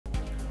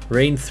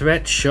Rain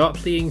threat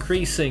sharply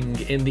increasing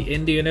in the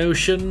Indian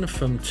Ocean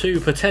from 2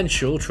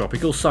 potential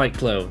tropical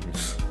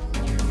cyclones.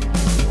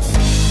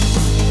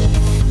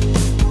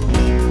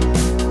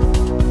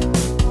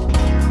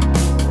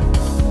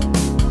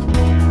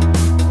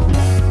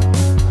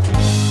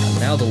 And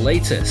now the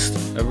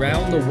latest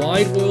around the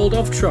wide world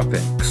of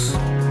tropics.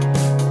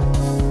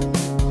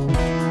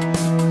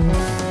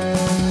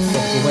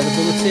 Tropical weather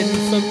bulletin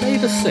for May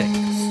the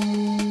 6th.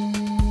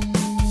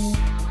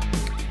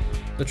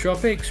 The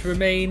tropics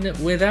remain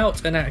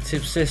without an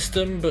active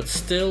system, but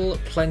still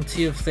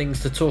plenty of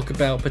things to talk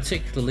about,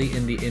 particularly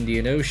in the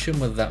Indian Ocean,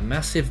 where that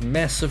massive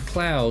mess of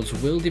clouds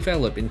will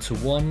develop into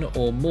 1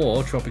 or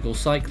more tropical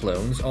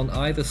cyclones on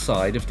either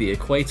side of the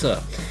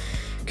equator.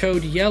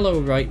 Code yellow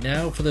right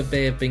now for the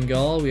Bay of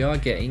Bengal. We are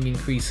getting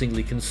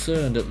increasingly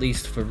concerned, at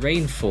least for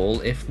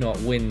rainfall, if not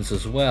winds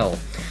as well.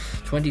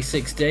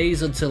 26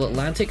 days until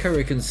Atlantic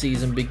hurricane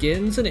season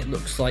begins, and it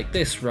looks like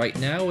this right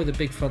now, with a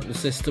big frontal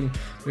system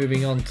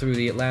moving on through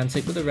the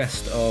Atlantic, but the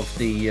rest of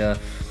the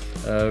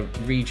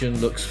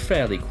region looks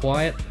fairly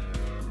quiet.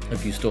 A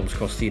few storms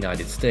across the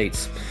United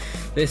States.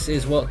 This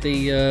is what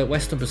the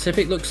Western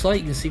Pacific looks like.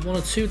 You can see 1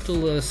 or 2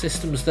 little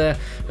systems there.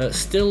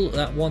 Still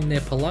that one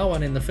near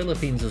Palawan in the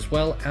Philippines as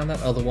well, and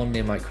that other one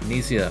near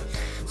Micronesia.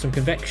 Some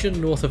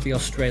convection north of the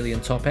Australian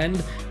top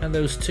end, and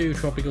those 2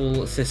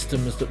 tropical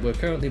systems that we're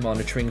currently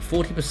monitoring.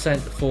 40%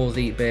 for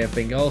the Bay of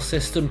Bengal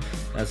system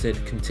as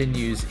it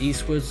continues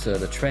eastwards.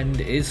 The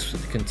trend is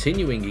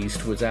continuing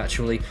eastwards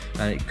actually,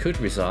 and it could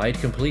reside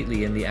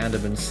completely in the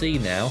Andaman Sea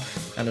now.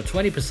 And a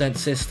 20%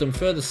 system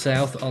further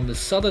south on the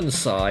southern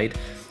side,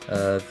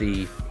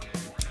 the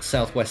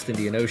southwest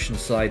Indian Ocean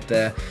side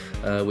there,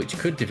 which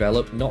could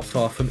develop not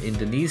far from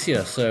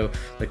Indonesia. So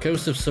the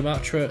coast of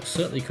Sumatra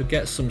certainly could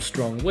get some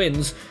strong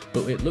winds,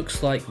 but it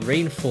looks like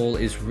rainfall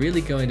is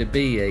really going to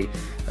be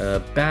a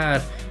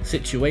bad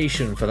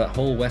situation for that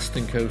whole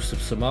western coast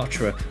of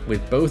Sumatra,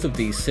 with both of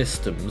these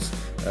systems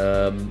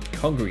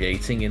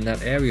congregating in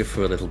that area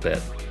for a little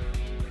bit.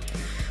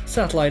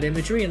 Satellite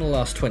imagery in the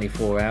last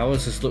 24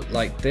 hours has looked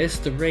like this.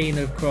 The rain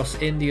across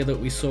India that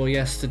we saw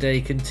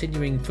yesterday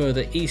continuing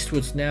further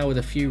eastwards now, with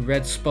a few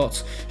red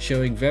spots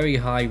showing very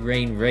high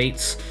rain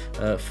rates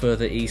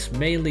further east,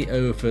 mainly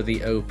over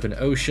the open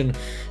ocean,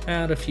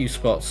 and a few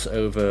spots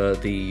over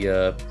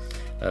the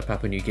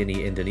Papua New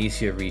Guinea,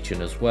 Indonesia region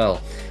as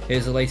well.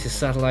 Here's the latest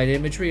satellite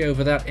imagery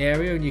over that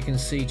area, and you can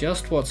see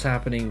just what's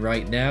happening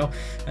right now.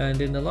 And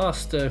in the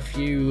last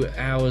few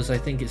hours, I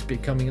think it's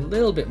becoming a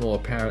little bit more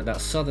apparent,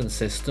 that southern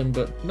system,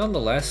 but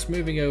nonetheless,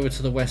 moving over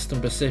to the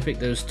Western Pacific,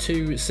 those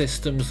 2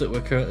 systems that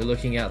we're currently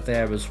looking at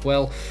there as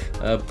well,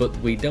 but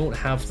we don't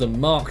have them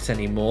marked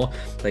anymore.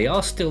 They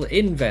are still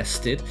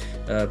invested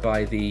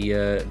by the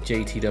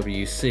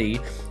JTWC,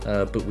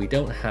 but we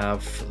don't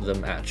have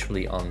them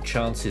actually on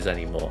chances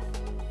anymore.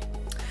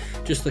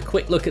 Just a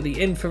quick look at the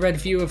infrared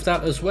view of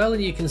that as well,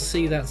 and you can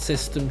see that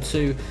system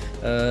too,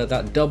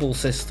 that double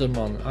system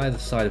on either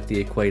side of the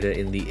equator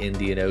in the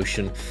Indian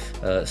Ocean.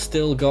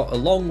 Still got a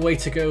long way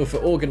to go for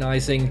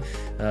organising,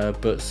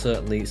 but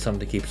certainly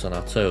something to keep us on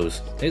our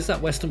toes. Here's that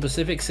Western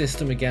Pacific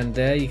system again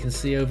there. You can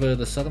see over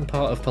the southern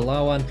part of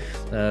Palawan,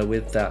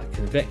 with that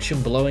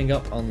convection blowing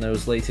up on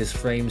those latest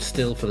frames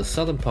still for the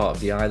southern part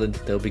of the island.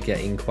 They'll be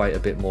getting quite a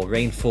bit more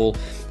rainfall,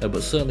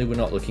 but certainly we're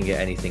not looking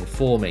at anything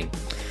forming.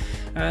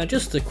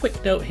 Just a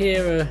quick note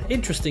here,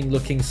 interesting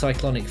looking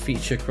cyclonic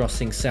feature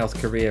crossing South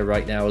Korea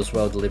right now as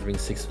well, delivering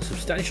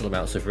substantial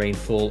amounts of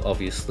rainfall,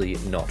 obviously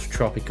not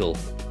tropical.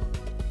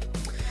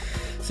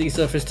 Sea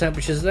surface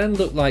temperatures then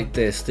look like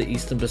this. The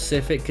Eastern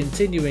Pacific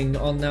continuing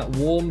on that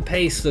warm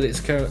pace that it's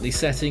currently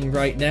setting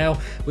right now,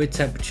 with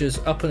temperatures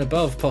up and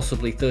above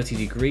possibly 30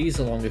 degrees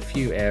along a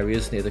few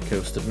areas near the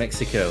coast of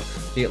Mexico.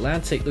 The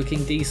Atlantic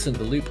looking decent,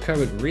 the loop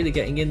current really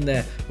getting in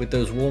there with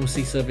those warm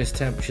sea surface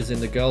temperatures in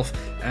the Gulf,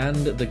 and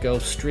the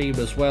Gulf Stream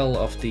as well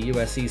off the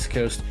US East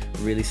Coast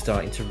really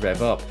starting to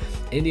rev up.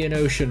 Indian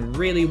Ocean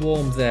really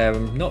warm there.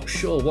 I'm not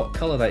sure what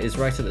colour that is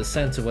right at the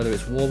centre, whether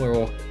it's warmer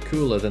or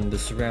cooler than the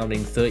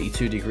surrounding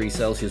 32 degrees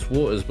Celsius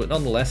waters, but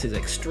nonetheless it's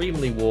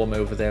extremely warm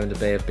over there in the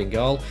Bay of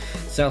Bengal.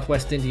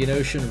 Southwest Indian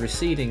Ocean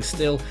receding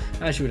still,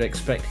 as you would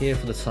expect here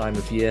for the time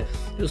of year.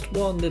 Just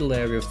one little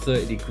area of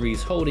 30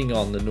 degrees holding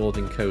on the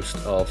northern coast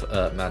of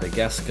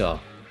Madagascar.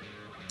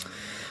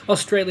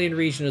 Australian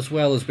region as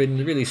well has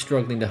been really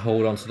struggling to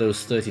hold on to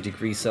those 30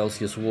 degrees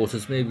Celsius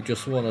waters, maybe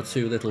just 1 or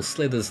 2 little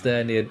slithers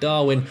there near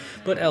Darwin,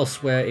 but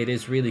elsewhere it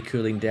is really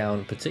cooling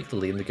down,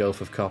 particularly in the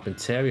Gulf of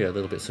Carpentaria. A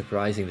little bit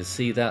surprising to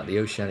see that. The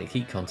oceanic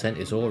heat content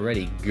is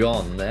already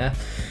gone there.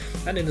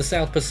 And in the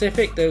South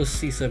Pacific, those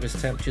sea surface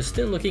temperatures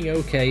still looking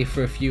okay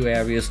for a few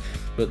areas,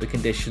 but the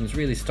conditions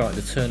really starting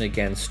to turn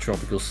against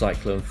tropical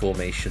cyclone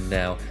formation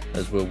now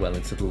as we're well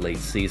into the late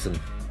season.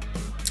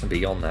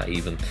 Beyond that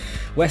even.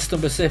 Western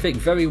Pacific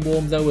very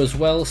warm though as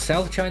well.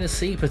 South China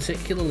Sea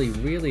particularly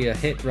really a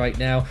hit right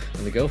now,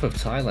 and the Gulf of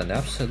Thailand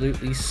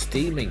absolutely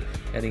steaming,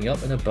 heading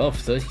up and above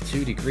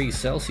 32 degrees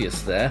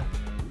Celsius there.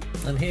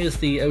 And here's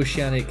the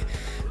oceanic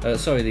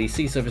the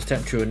sea surface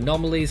temperature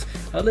anomalies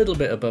a little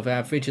bit above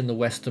average in the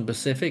Western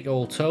Pacific,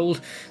 all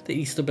told. The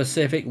Eastern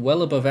Pacific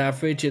well above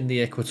average in the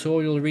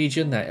equatorial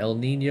region. That El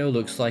Nino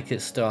looks like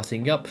it's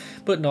starting up,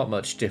 but not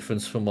much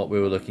difference from what we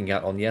were looking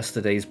at on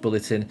yesterday's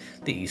bulletin.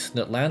 The Eastern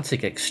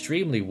Atlantic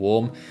extremely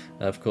warm.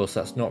 Of course,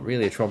 that's not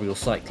really a tropical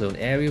cyclone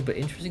area, but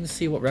interesting to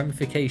see what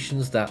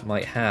ramifications that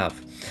might have.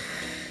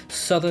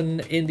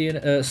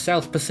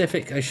 South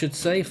Pacific, I should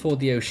say, for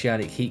the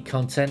oceanic heat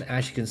content,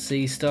 as you can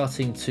see,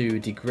 starting to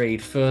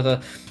degrade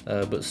further,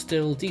 but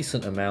still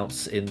decent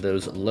amounts in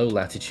those low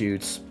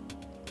latitudes.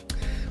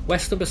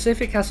 Western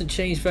Pacific hasn't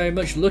changed very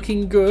much,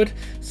 looking good.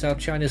 South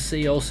China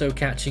Sea also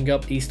catching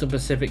up. Eastern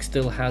Pacific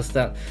still has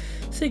that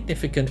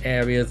significant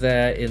area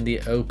there in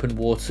the open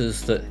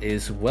waters that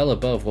is well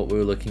above what we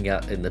were looking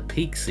at in the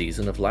peak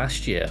season of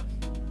last year.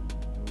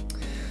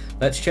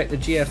 Let's check the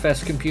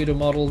GFS computer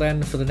model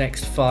then for the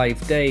next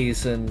 5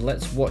 days, and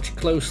let's watch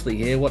closely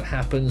here what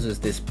happens as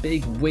this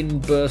big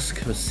wind burst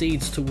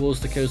proceeds towards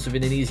the coast of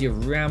Indonesia,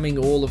 ramming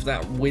all of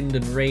that wind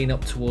and rain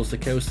up towards the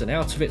coast, and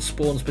out of it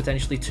spawns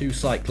potentially 2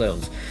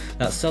 cyclones.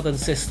 That southern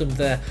system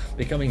there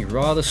becoming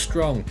rather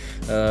strong,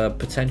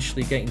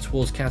 potentially getting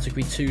towards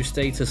category 2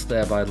 status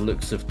there by the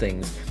looks of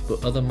things,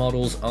 but other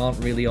models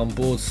aren't really on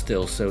board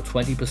still, so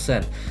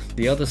 20%.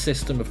 The other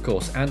system, of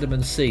course,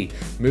 Andaman Sea,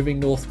 moving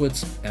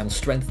northwards and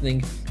strengthening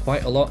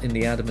quite a lot in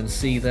the Andaman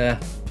Sea there,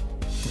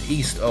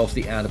 east of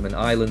the Andaman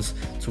Islands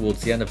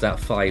towards the end of that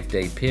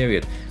 5-day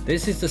period.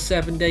 This is the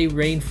 7-day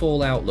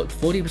rainfall outlook,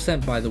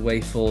 40% by the way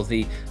for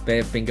the Bay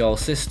of Bengal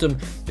system,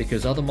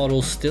 because other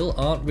models still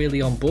aren't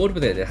really on board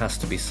with it, it has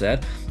to be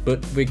said.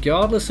 But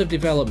regardless of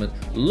development,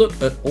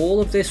 look at all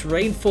of this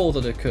rainfall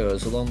that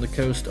occurs along the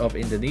coast of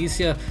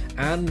Indonesia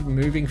and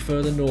moving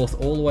further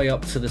north all the way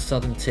up to the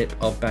southern tip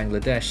of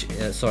Bangladesh,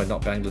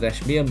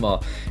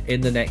 Myanmar in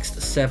the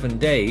next 7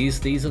 days.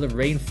 These are the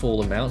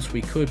rainfall amounts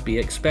we could be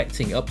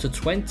expecting, up to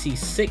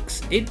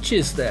 26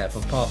 inches there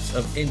for parts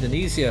of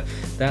Indonesia.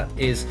 That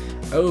is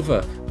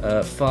over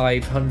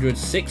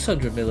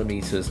 600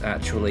 millimeters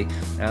actually,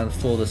 and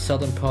for the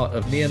southern part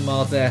of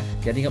Myanmar there,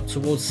 getting up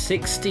towards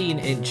 16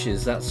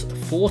 inches. That's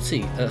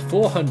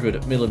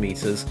 400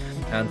 millimeters,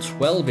 and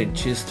 12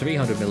 inches,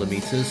 300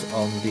 millimeters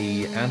on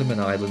the Andaman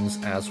Islands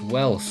as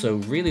well. So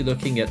really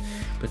looking at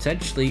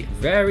potentially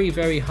very,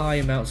 very high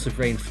amounts of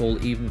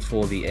rainfall even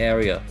for the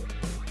area.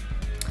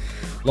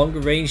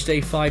 Longer range,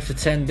 day 5 to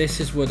 10, this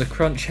is where the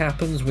crunch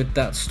happens, with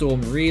that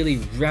storm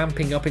really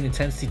ramping up in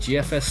intensity.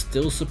 GFS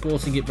still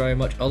supporting it very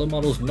much, other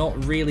models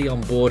not really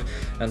on board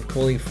and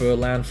calling for a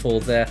landfall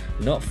there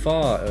not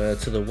far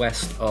to the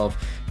west of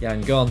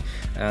Yangon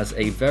as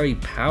a very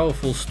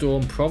powerful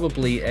storm,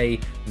 probably a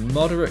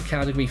moderate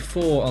category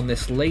 4 on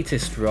this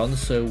latest run,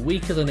 so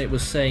weaker than it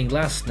was saying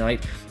last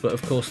night, but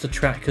of course the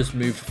track has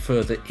moved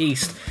further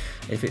east.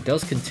 If it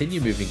does continue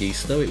moving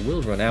east though, it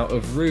will run out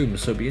of room,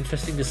 so it'll be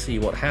interesting to see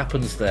what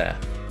happens there.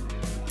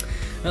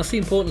 That's the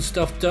important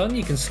stuff done.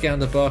 You can scan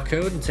the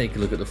barcode and take a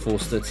look at the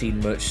Force 13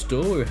 merch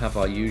store, where we have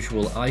our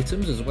usual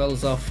items as well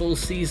as our full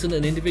season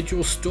and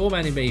individual storm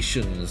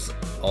animations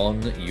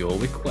on your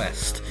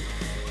request.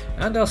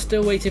 And are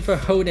still waiting for a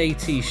Hone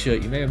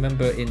t-shirt. You may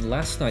remember in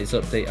last night's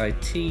update I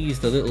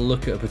teased a little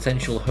look at a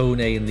potential Hone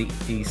in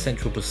the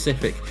Central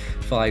Pacific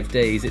 5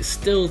 days. It's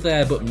still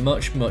there, but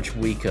much, much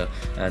weaker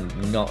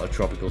and not a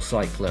tropical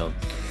cyclone.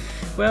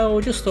 Well,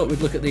 we just thought we'd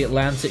look at the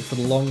Atlantic for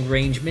the long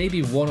range,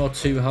 maybe 1 or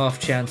 2 half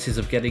chances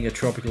of getting a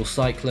tropical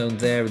cyclone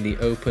there in the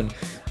open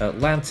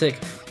Atlantic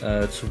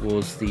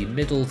towards the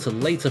middle to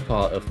later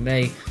part of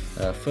May.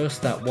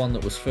 First that one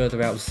that was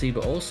further out to sea,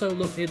 but also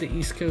look near the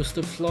east coast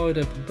of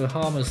Florida,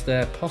 Bahamas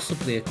there,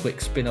 possibly a quick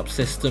spin-up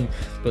system,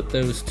 but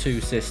those 2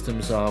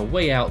 systems are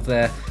way out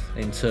there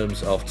in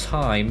terms of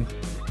time.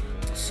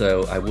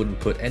 So I wouldn't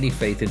put any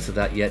faith into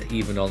that yet,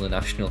 even on the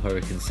National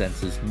Hurricane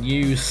Center's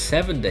new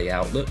 7-day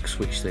outlooks,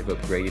 which they've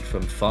upgraded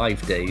from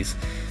 5 days.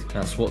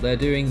 That's what they're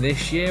doing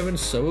this year, and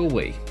so are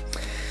we.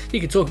 You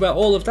can talk about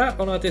all of that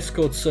on our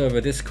Discord server,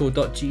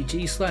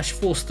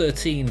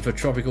 discord.gg/force13 for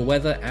tropical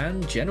weather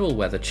and general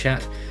weather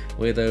chat,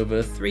 with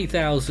over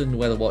 3,000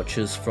 weather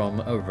watchers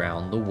from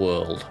around the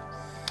world.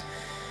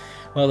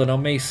 Well then,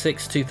 on May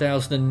 6,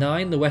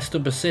 2009, the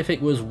Western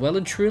Pacific was well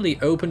and truly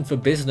open for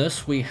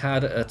business. We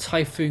had a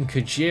Typhoon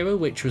Kajira,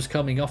 which was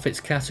coming off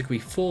its Category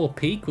 4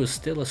 peak, was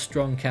still a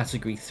strong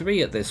Category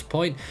 3 at this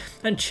point,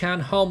 and Chan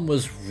Hom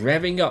was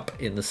revving up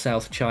in the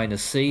South China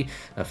Sea,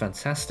 a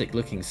fantastic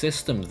looking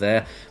system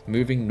there,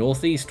 moving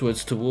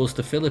northeastwards towards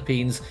the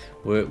Philippines,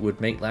 where it would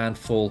make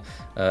landfall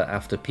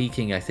after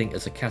peaking, I think,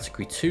 as a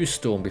Category 2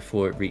 storm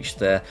before it reached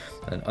there.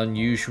 An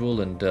unusual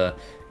and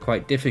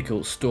quite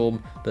difficult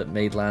storm that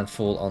made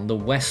landfall on the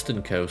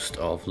western coast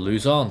of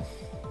Luzon.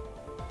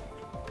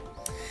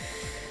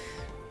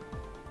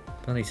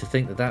 Funny to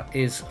think that that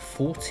is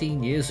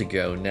 14 years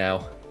ago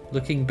now.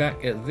 Looking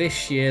back at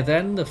this year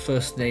then, the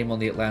first name on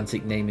the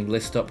Atlantic naming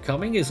list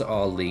upcoming is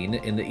Arlene.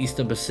 In the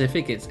Eastern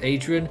Pacific it's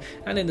Adrian,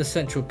 and in the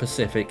Central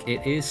Pacific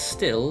it is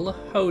still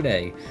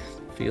Hone.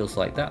 Feels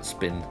like that's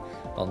been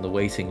on the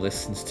waiting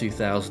list since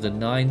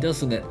 2009,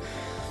 doesn't it?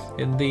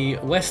 In the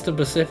Western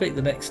Pacific,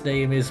 the next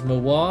name is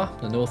Mawar.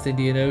 The North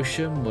Indian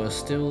Ocean, we're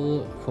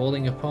still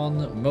calling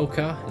upon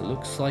Mocha. It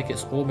looks like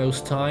it's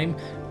almost time,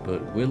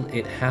 but will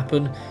it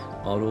happen?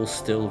 Models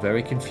still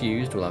very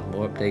confused. We'll have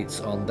more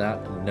updates on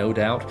that, no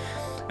doubt.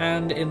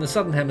 And in the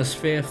Southern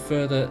Hemisphere,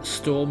 further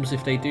storms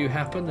if they do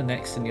happen. The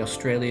next in the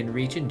Australian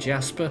region,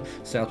 Jasper,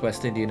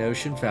 Southwest Indian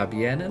Ocean,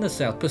 Fabienne, and the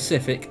South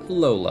Pacific,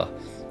 Lola.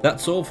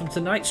 That's all from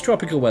tonight's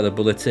Tropical Weather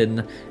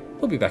Bulletin.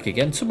 We'll be back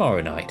again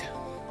tomorrow night.